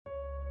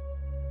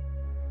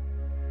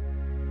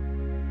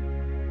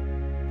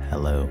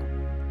hello,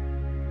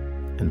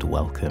 and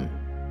welcome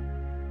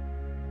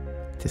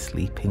to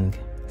Sleeping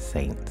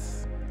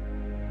Saints.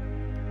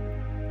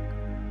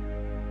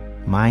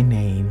 My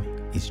name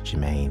is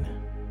Jermaine,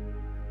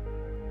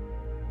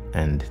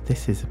 and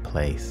this is a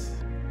place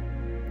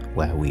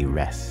where we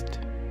rest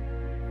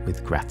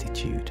with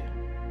gratitude.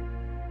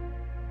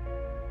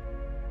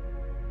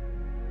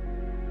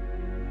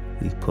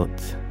 We put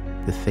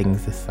the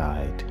things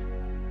aside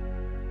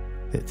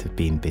that have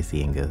been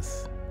busying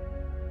us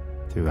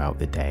throughout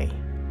the day,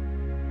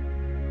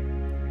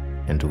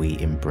 and we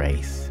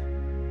embrace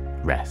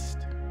rest.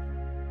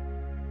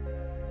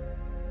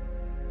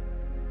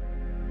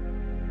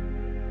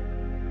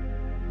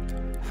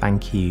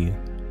 Thank you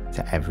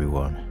to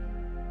everyone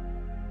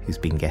who's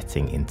been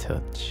getting in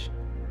touch.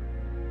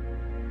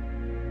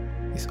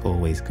 It's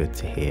always good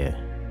to hear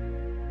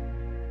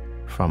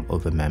from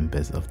other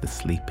members of the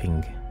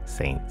Sleeping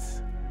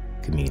Saints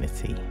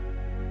community.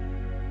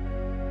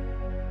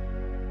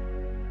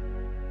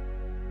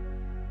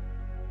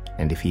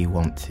 And if you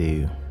want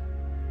to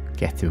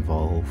get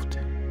involved,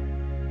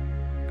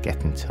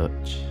 get in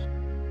touch,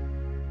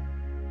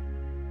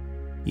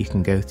 you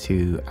can go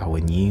to our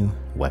new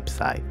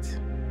website,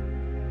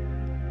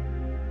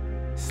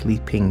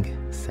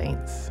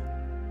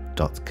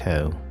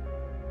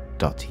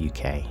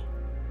 sleepingsaints.co.uk.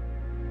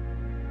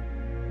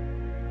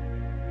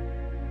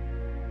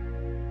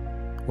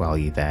 While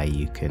you're there,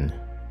 you can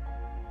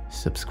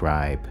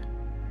subscribe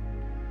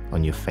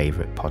on your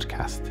favourite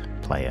podcast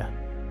player.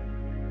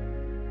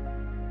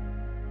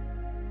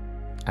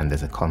 And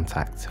there's a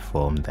contact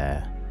form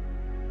there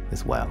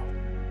as well.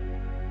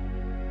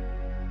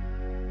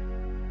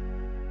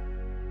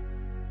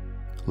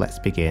 Let's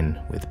begin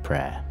with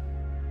prayer.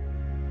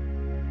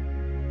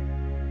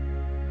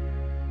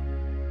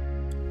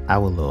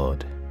 Our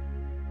Lord,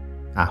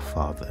 our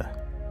Father,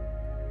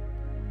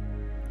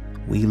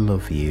 we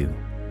love you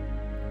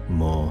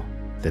more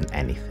than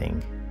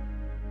anything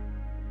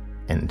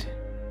and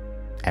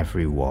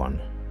everyone.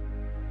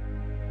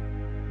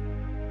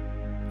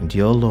 And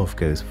your love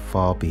goes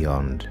far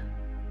beyond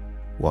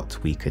what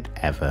we could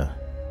ever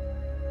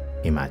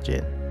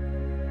imagine.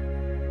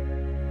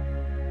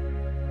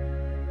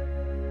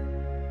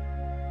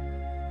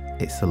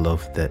 It's a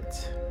love that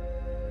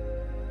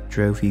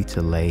drove you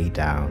to lay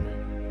down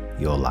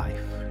your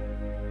life.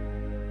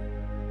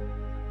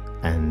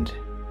 And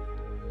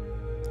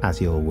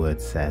as your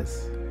word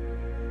says,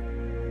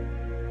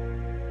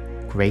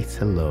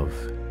 greater love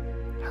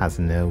has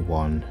no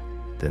one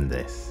than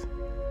this,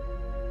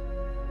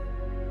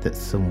 that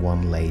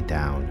someone lay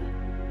down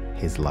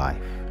his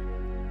life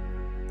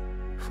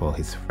for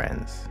his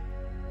friends.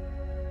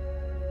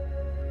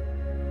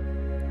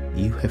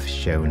 You have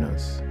shown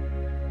us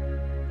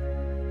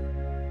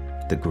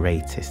the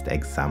greatest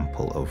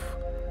example of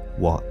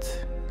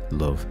what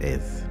love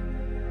is.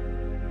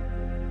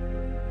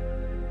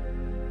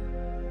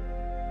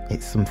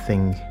 It's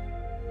something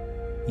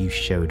you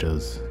showed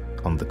us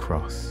on the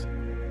cross,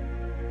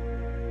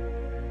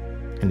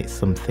 and it's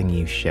something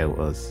you show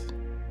us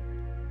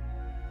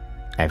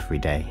every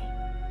day.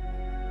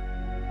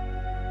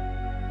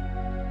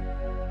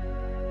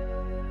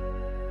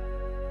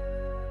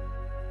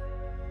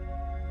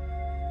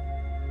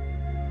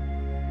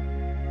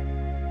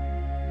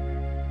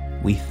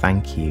 We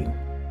thank you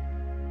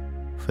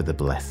for the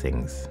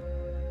blessings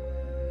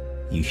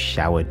you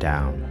shower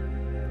down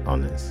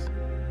on us.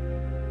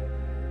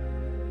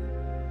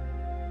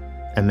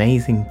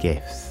 Amazing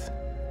gifts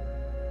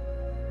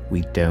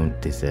we don't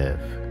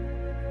deserve,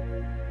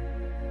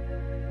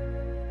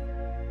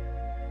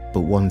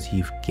 but ones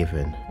you've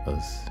given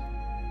us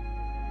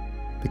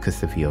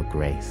because of your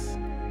grace.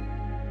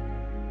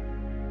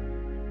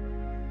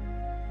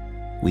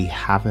 We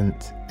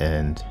haven't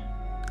earned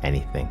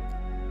anything.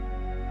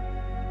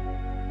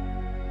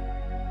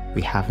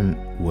 We haven't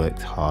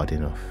worked hard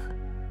enough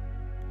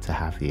to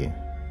have you,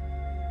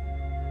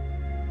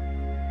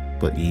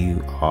 but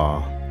you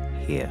are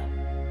here.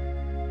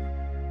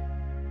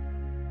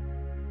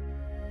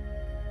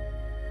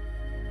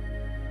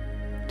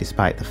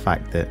 Despite the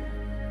fact that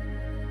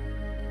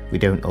we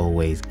don't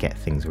always get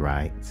things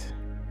right,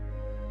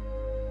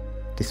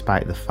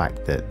 despite the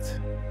fact that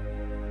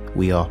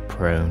we are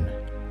prone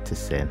to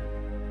sin,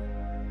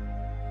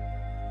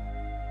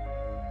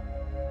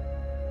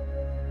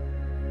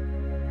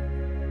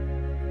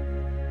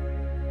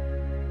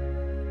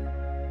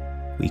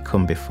 we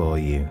come before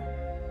you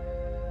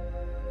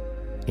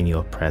in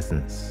your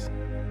presence,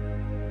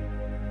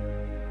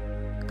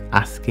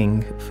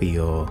 asking for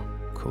your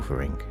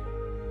covering.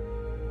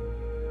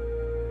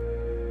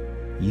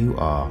 You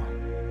are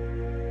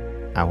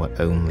our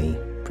only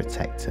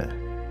protector,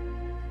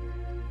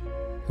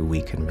 who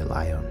we can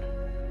rely on.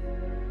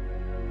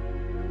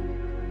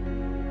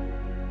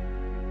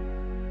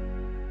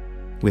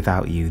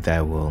 Without you,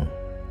 there will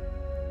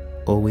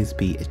always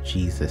be a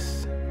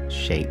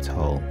Jesus-shaped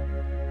hole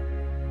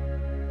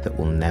that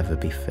will never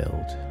be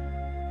filled.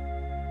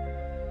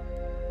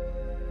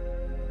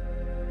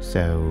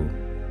 So,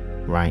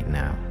 right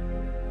now,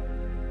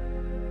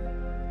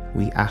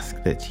 We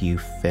ask that you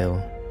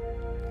fill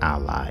our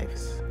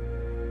lives,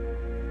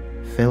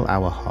 fill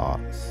our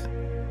hearts,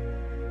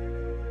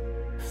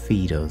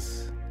 feed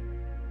us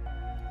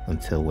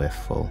until we're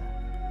full.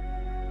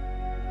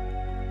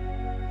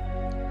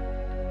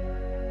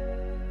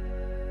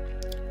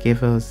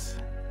 Give us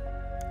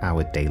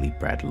our daily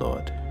bread,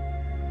 Lord.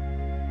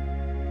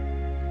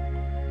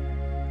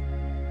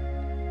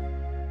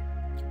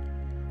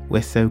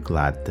 We're so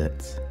glad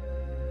that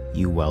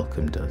you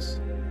welcomed us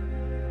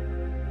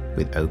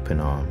with open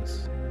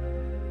arms.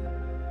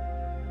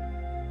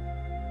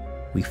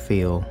 We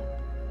feel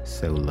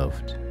so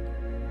loved,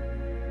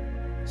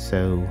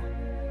 so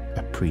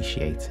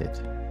appreciated.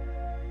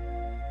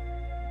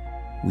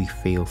 We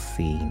feel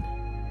seen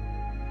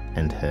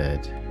and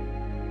heard.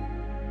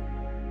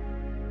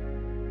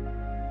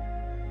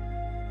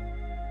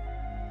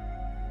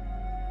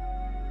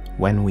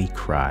 When we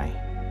cry,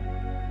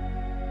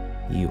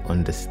 you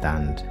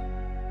understand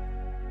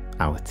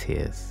our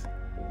tears.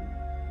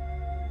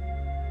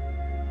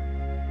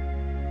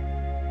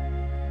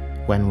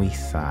 When we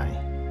sigh,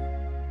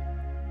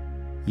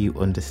 you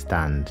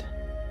understand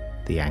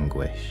the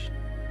anguish.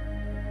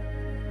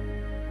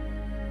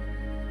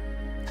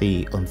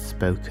 The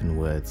unspoken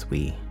words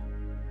we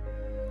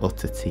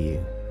utter to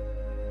you,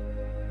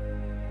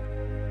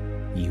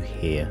 you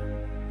hear,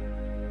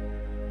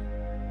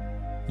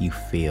 you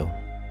feel.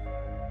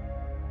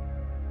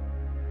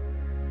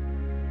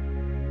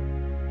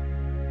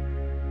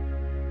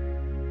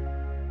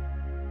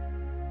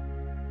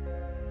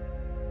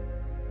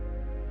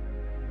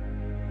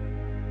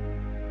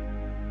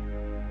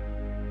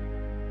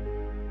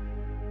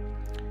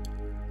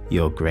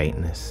 Your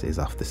greatness is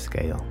off the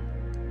scale.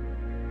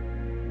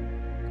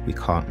 We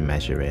can't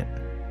measure it.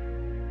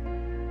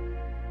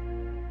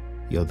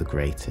 You're the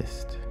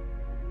greatest.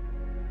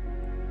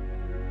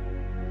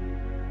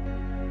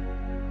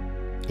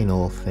 In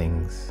all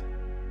things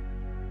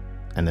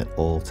and at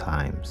all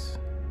times,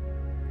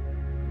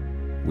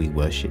 we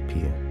worship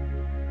you.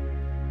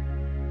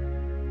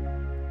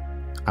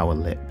 Our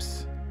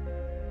lips,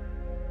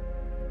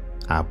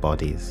 our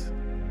bodies,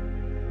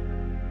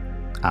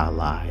 our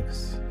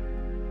lives,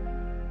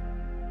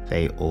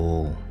 they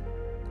all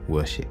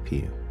worship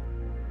you,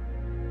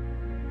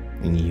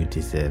 and you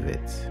deserve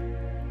it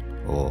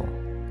all.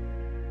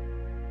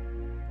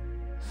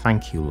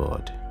 Thank you,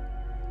 Lord.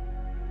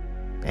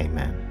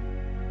 Amen.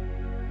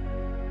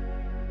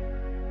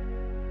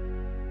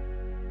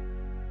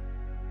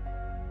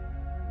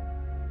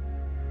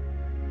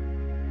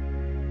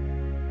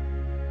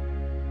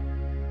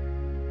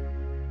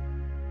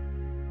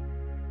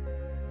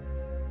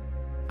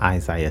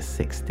 Isaiah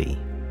 60,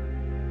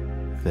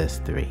 verse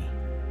 3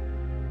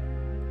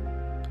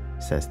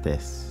 says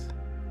this: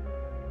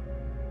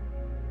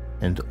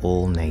 "And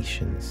all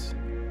nations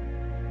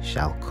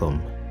shall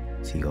come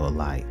to your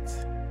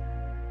light,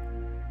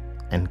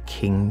 and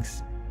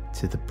kings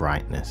to the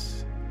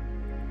brightness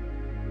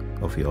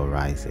of your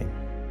rising."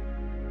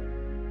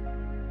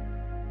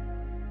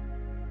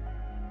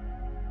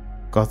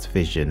 God's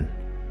vision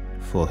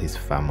for his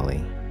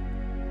family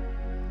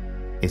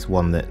is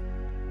one that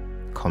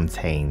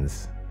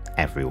contains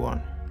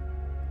everyone.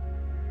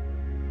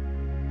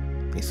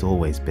 It's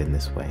always been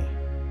this way.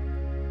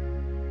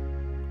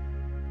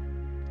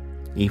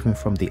 Even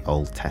from the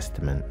Old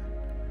Testament,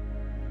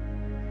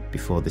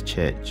 before the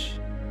church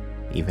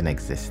even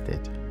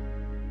existed.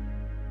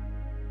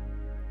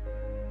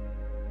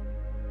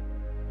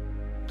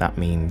 That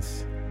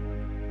means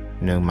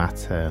no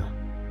matter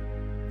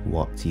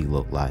what you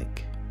look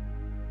like,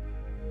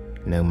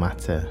 no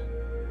matter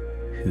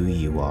who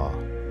you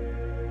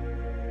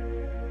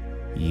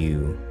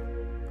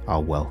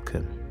are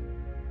welcome.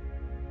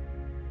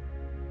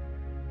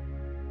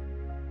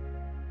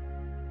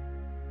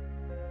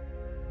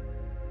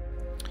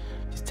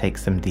 Just take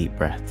some deep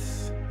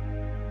breaths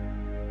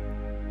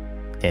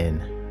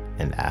in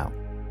and out.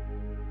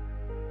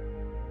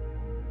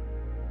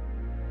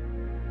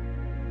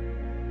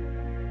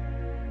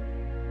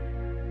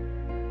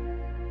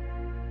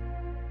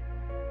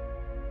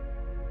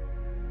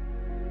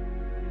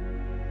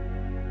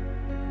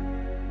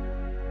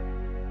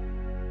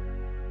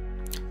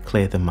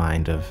 Clear the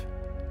mind of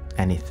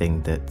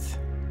anything that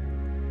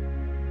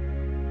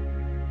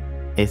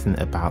isn't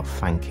about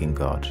thanking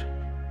God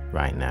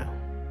right now.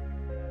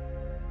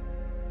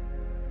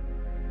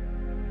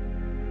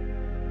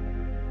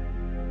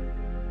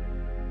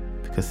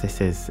 Because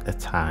this is a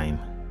time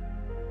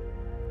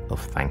of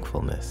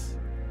thankfulness.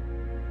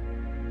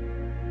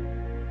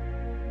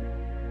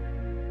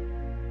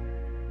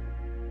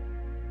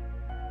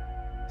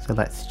 So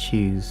let's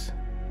choose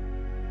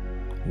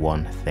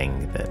one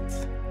thing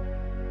that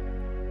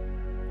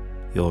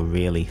you're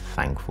really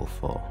thankful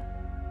for.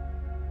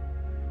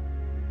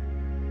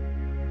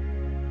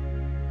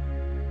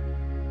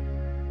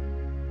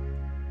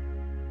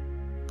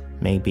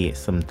 Maybe it's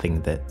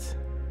something that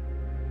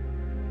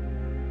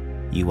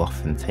you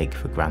often take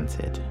for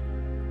granted,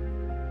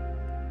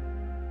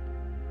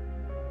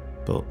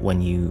 but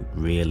when you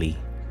really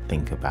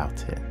think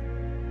about it,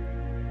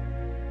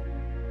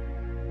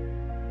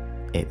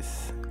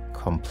 it's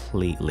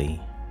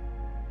completely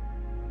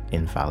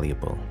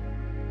invaluable.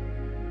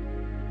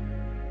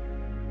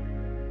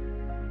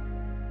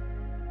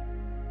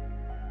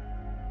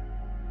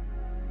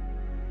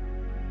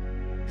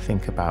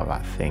 Think about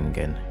that thing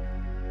and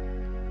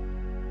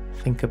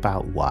think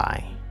about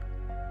why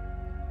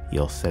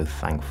you're so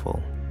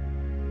thankful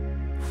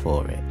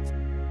for it.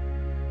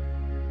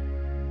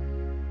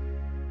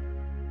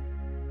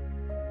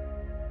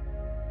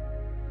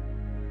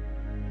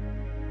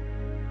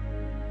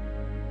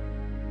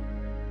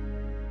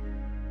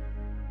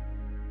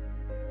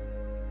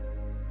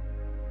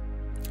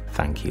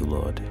 Thank you,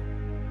 Lord.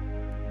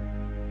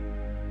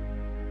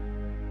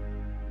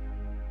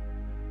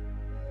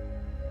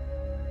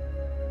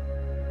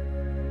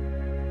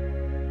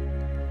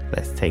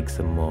 Let's take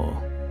some more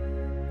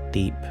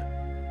deep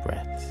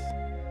breaths.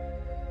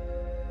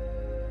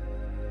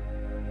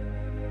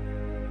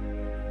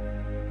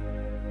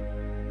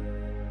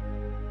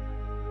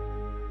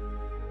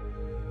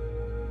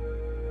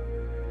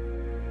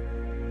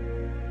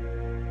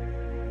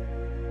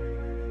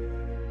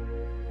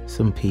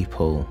 Some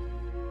people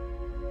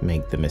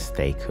make the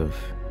mistake of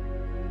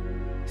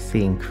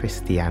seeing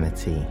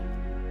Christianity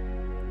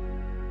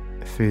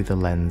through the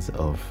lens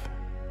of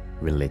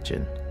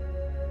religion.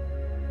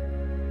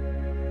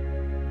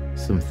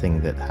 Something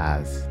that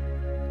has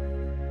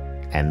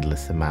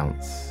endless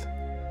amounts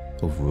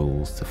of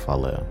rules to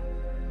follow.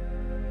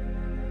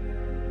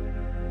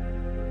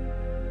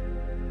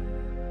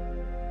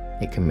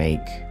 It can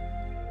make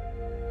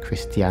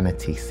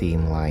Christianity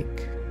seem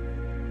like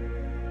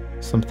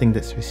something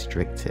that's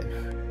restrictive.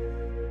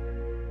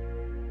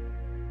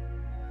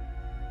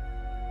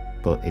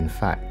 But in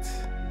fact,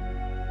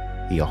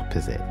 the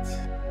opposite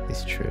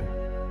is true.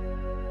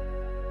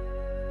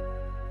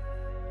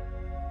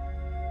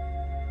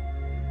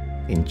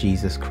 In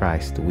Jesus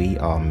Christ, we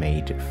are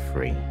made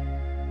free,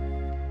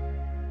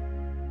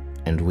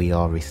 and we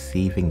are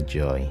receiving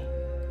joy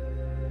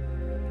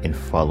in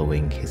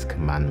following His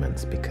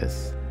commandments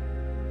because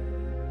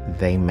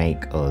they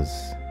make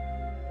us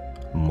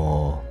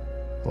more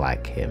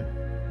like Him.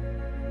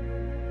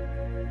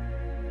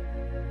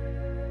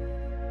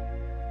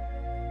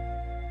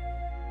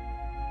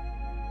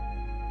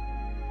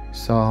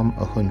 Psalm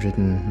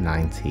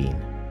 119,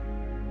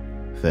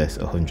 verse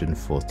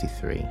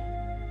 143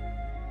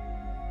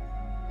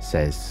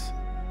 says,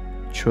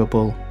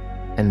 "Trouble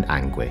and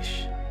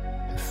anguish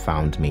have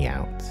found me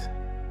out,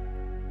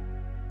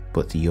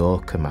 but your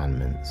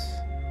commandments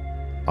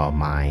are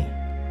my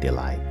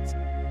delight."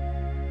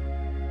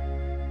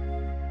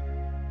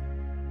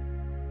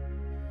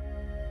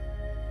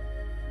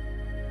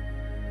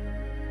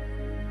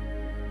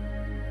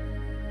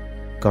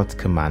 God's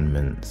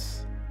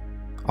commandments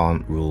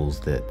aren't rules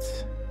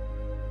that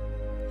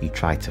you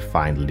try to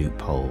find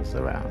loopholes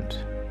around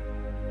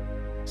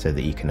so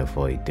that you can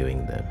avoid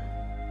doing them.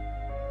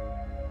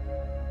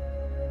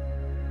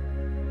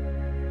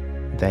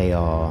 They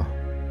are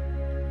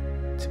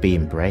to be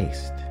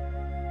embraced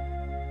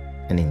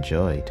and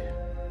enjoyed.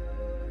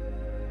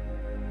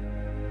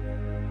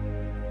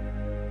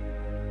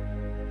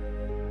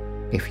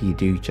 If you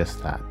do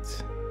just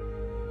that,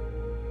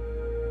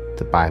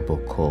 the Bible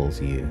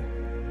calls you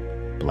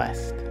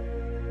blessed.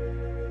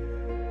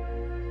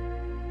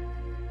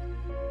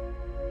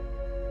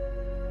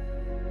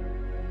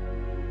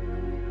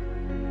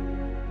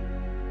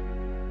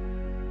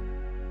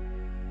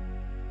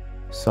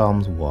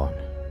 Psalms 1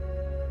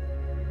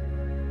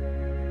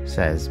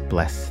 says,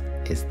 "Blessed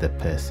is the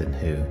person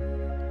who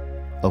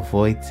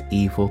avoids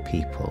evil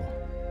people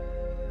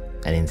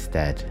and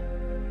instead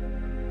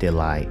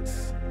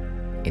delights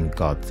in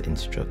God's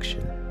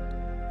instruction."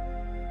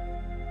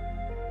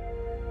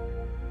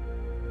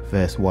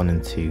 Verse 1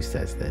 and 2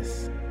 says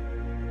this,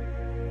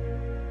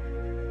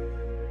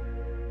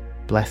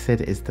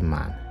 "Blessed is the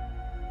man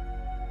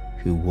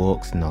who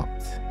walks not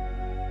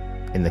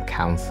in the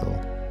counsel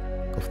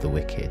of the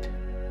wicked,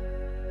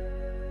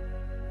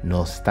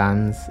 nor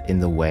stands in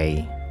the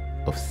way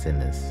of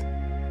sinners,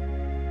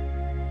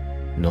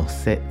 nor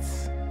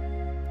sits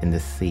in the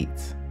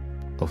seat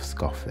of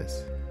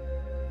scoffers.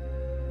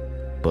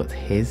 But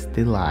his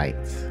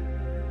delight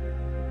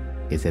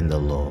is in the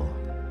law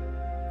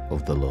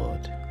of the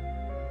Lord,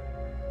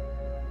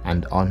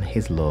 and on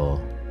his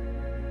law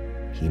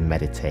he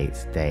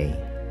meditates day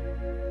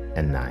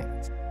and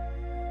night."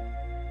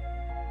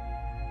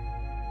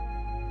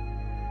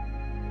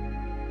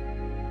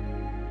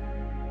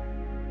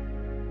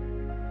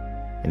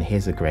 And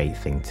here's a great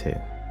thing too.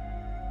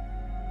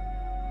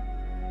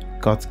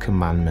 God's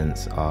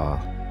commandments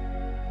are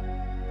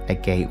a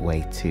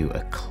gateway to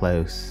a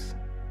close,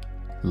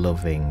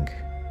 loving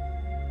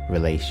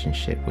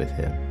relationship with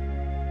Him.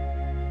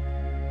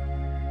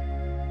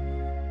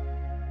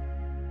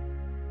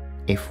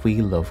 If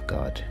we love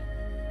God,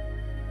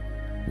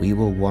 we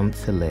will want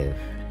to live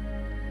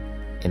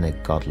in a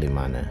godly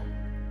manner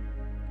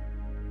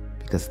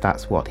because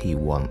that's what He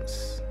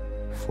wants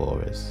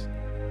for us.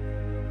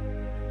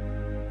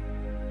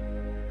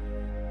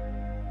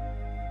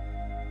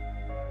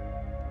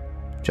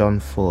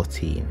 John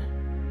 14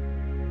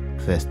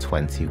 verse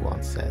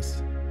 21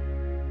 says,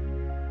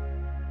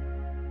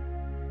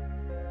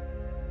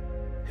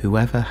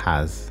 "Whoever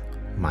has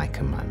my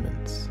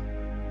commandments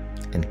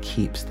and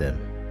keeps them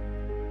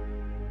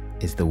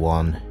is the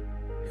one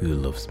who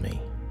loves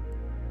me.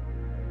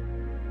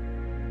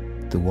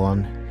 The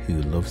one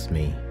who loves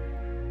me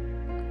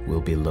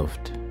will be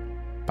loved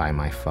by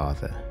my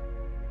Father,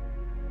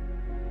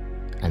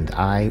 and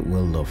I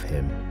will love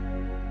him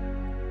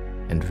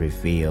and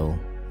reveal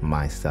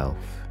myself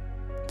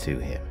to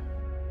him."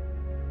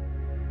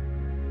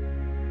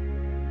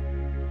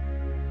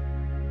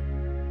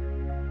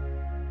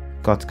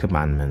 God's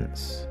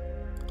commandments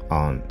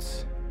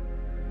aren't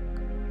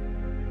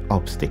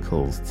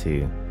obstacles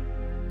to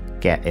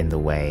get in the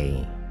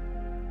way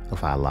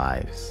of our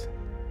lives.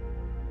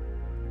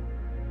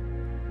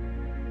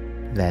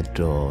 They're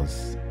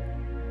doors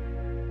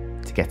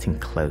to getting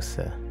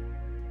closer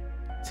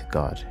to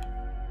God.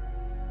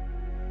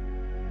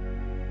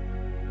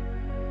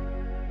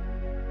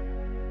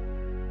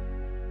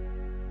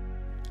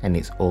 And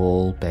it's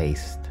all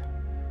based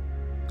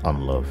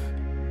on love.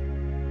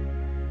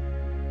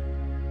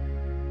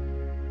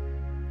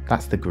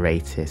 That's the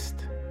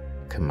greatest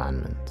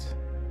commandment.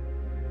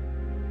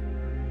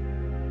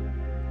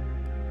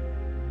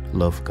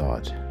 Love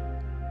God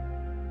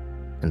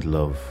and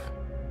love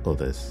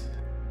others.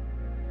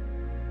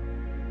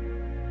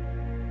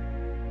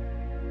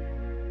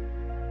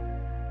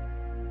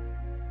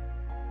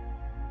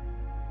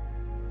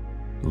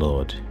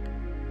 Lord,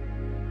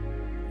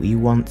 we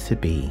want to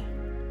be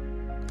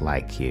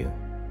like you.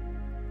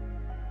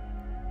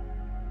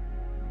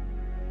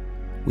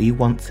 We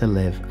want to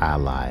live our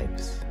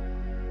lives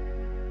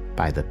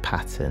by the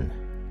pattern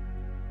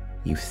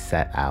you've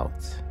set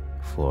out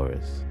for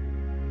us.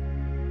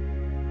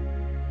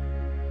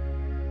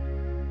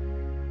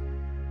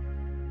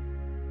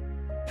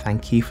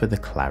 Thank you for the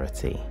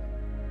clarity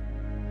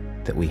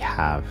that we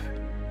have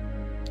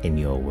in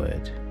your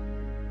word.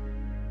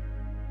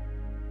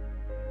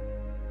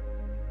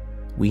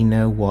 We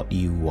know what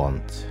you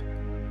want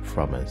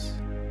from us.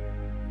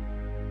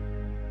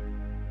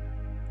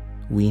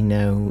 We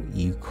know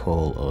you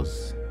call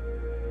us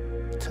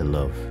to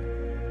love,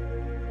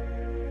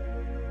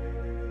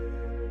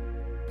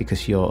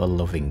 because you're a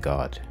loving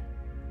God.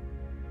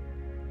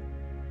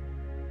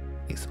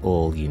 It's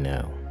all you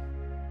know.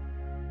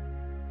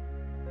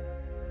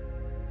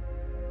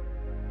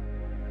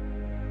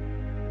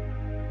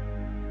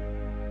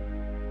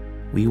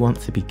 We want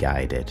to be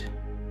guided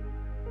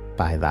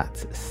by that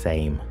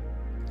same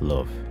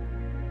love.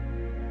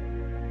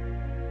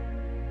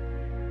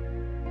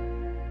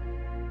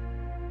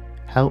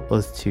 Help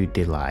us to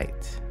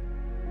delight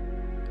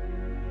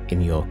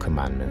in your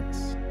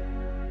commandments.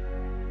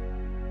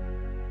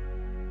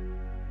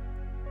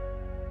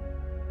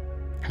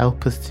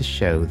 Help us to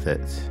show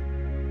that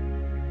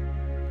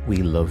we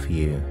love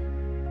you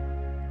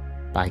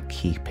by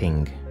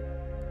keeping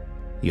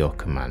your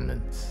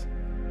commandments.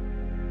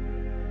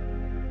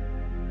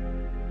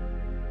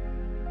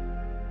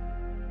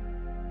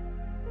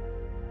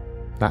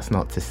 That's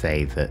not to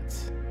say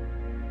that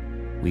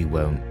we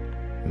won't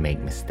make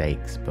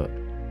mistakes, but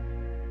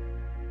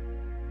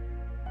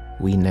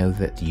we know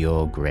that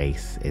your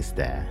grace is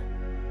there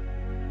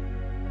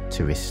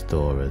to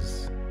restore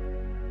us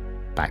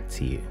back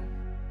to you.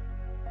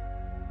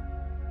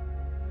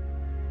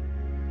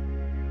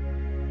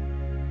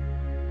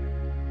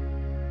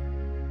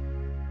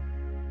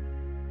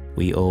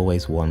 We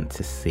always want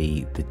to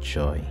see the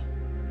joy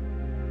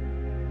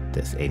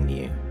that's in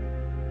you.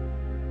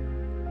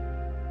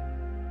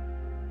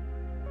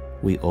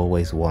 We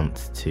always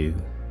want to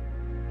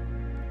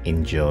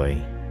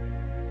enjoy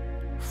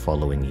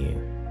following you.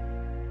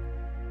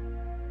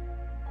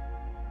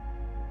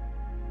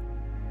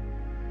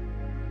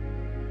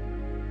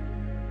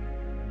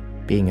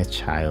 Being a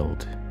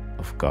child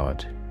of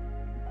God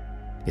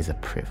is a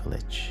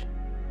privilege.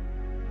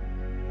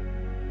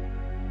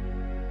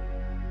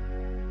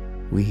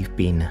 We've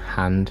been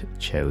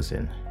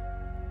hand-chosen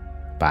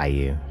by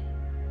you.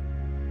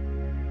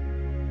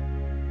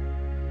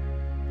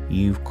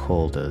 You've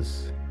called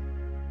us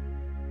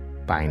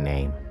by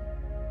name.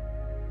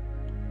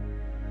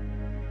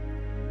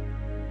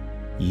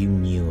 You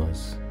knew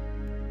us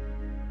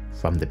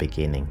from the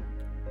beginning.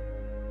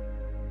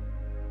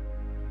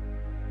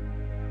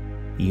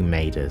 You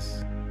made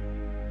us.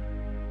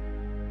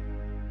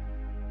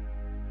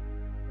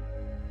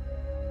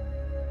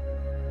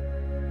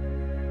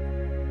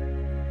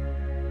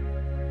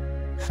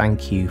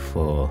 Thank you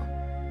for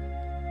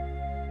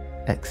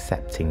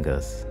accepting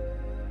us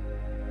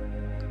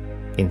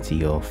into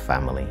your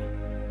family.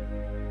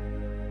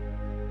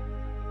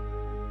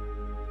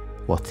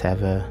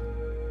 Whatever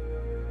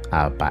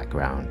our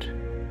background,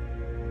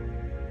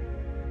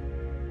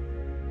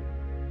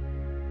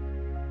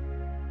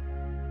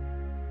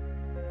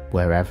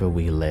 wherever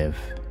we live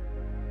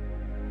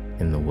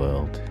in the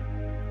world,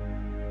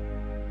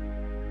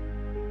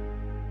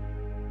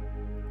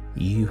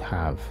 you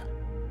have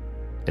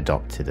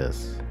adopted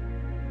us.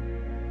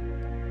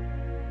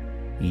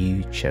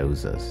 You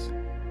chose us.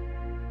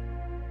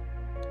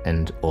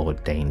 and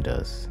ordained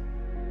us.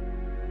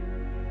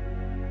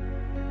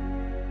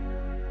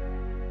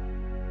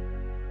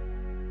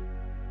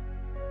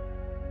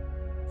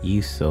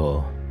 You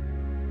saw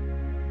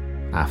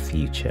our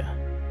future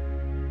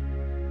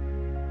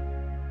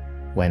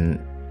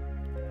when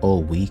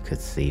all we could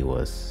see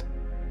was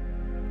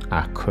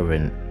our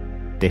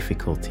current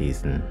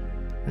difficulties and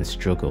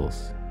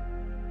struggles.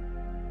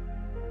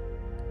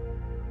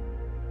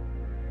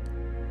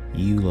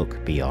 You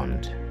look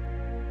beyond.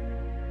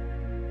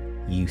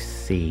 You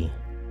see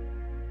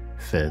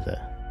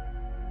further.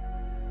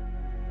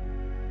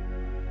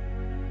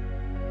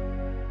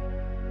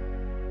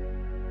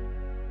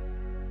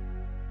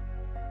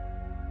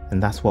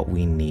 And that's what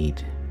we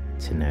need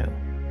to know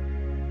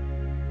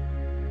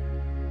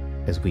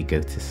as we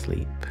go to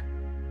sleep.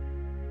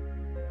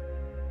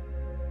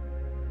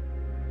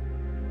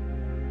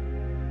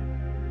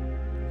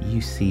 You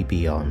see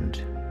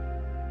beyond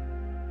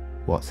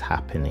what's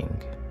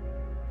happening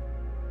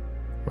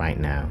right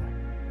now,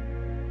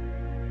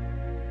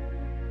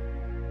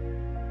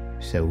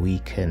 so we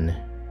can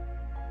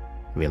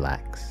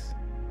relax.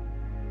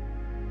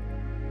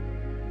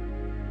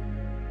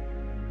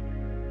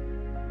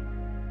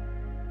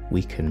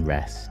 We can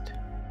rest.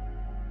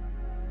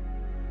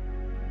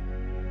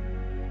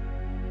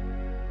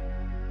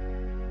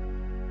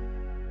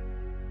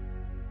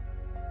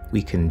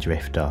 We can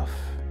drift off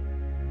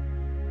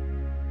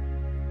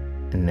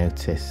and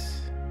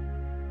notice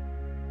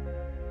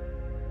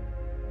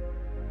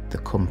the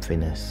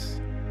comfiness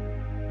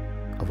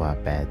of our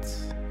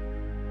beds,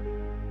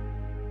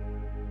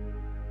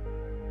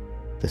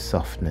 the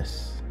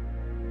softness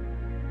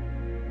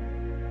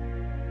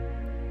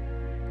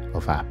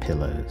of our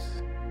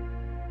pillows.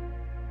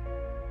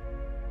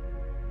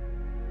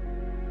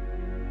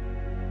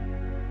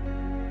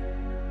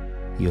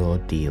 You're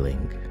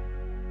dealing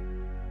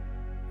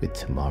with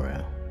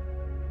tomorrow.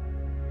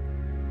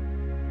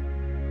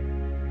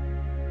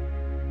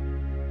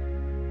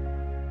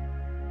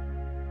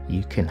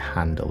 You can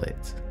handle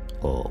it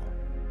all.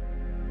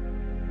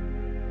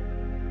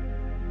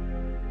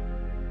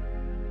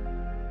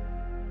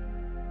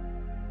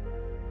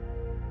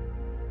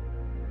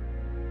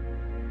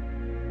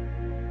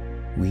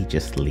 We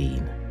just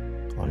lean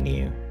on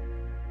you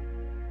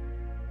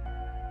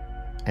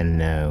and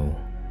know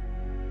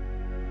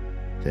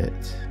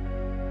that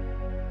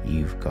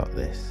you've got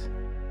this.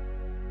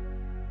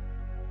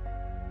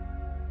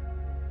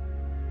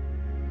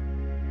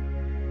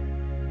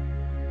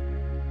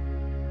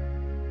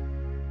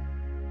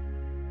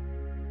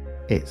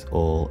 It's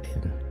all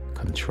in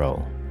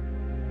control.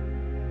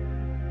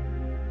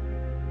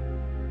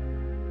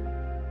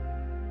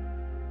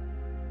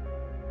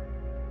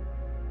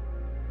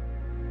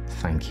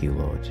 Thank you,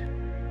 Lord.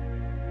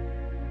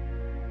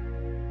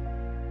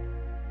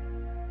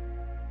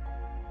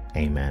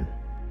 Amen.